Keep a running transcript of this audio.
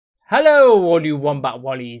Hello all you Wombat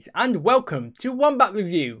Wallies and welcome to Wombat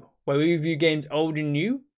Review, where we review games old and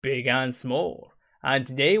new, big and small. And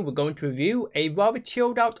today we're going to review a rather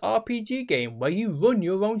chilled out RPG game where you run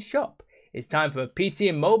your own shop. It's time for a PC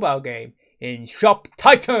and mobile game in Shop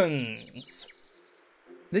Titans!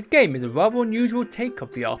 This game is a rather unusual take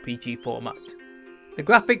of the RPG format. The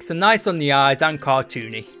graphics are nice on the eyes and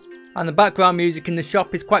cartoony, and the background music in the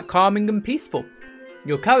shop is quite calming and peaceful.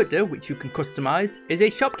 Your character, which you can customise, is a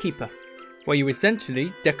shopkeeper, where you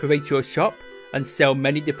essentially decorate your shop and sell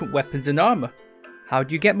many different weapons and armour. How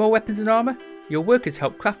do you get more weapons and armour? Your workers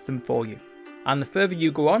help craft them for you, and the further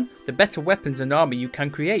you go on, the better weapons and armour you can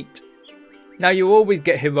create. Now you always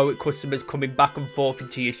get heroic customers coming back and forth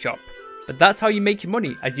into your shop, but that's how you make your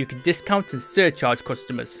money, as you can discount and surcharge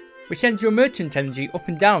customers, which sends your merchant energy up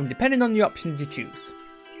and down depending on the options you choose.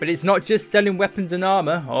 But it's not just selling weapons and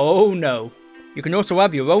armour, oh no. You can also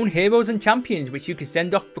have your own heroes and champions which you can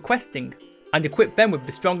send off for questing, and equip them with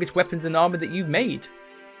the strongest weapons and armour that you've made.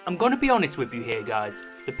 I'm gonna be honest with you here guys,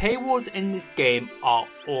 the paywalls in this game are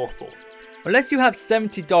awful. Unless you have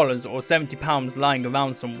 $70 or £70 lying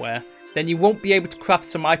around somewhere, then you won't be able to craft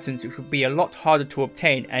some items which would be a lot harder to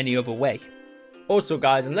obtain any other way. Also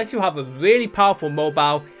guys, unless you have a really powerful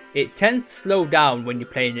mobile, it tends to slow down when you're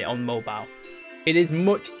playing it on mobile. It is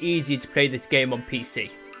much easier to play this game on PC.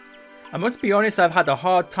 I must be honest, I've had a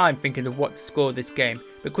hard time thinking of what to score this game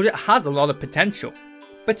because it has a lot of potential.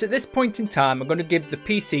 But at this point in time, I'm going to give the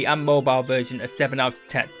PC and mobile version a 7 out of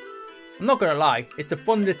 10. I'm not going to lie, it's a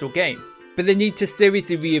fun little game, but they need to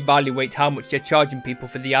seriously reevaluate how much they're charging people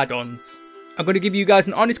for the add-ons. I'm going to give you guys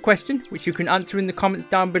an honest question which you can answer in the comments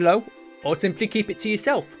down below, or simply keep it to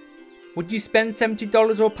yourself. Would you spend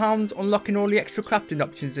 $70 or pounds unlocking all the extra crafting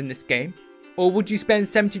options in this game? Or would you spend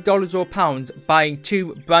 $70 or pounds buying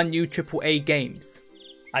 2 brand new AAA games?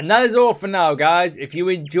 And that is all for now guys. If you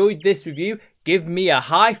enjoyed this review, give me a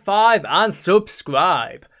high five and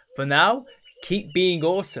subscribe. For now, keep being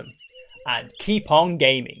awesome and keep on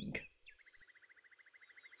gaming.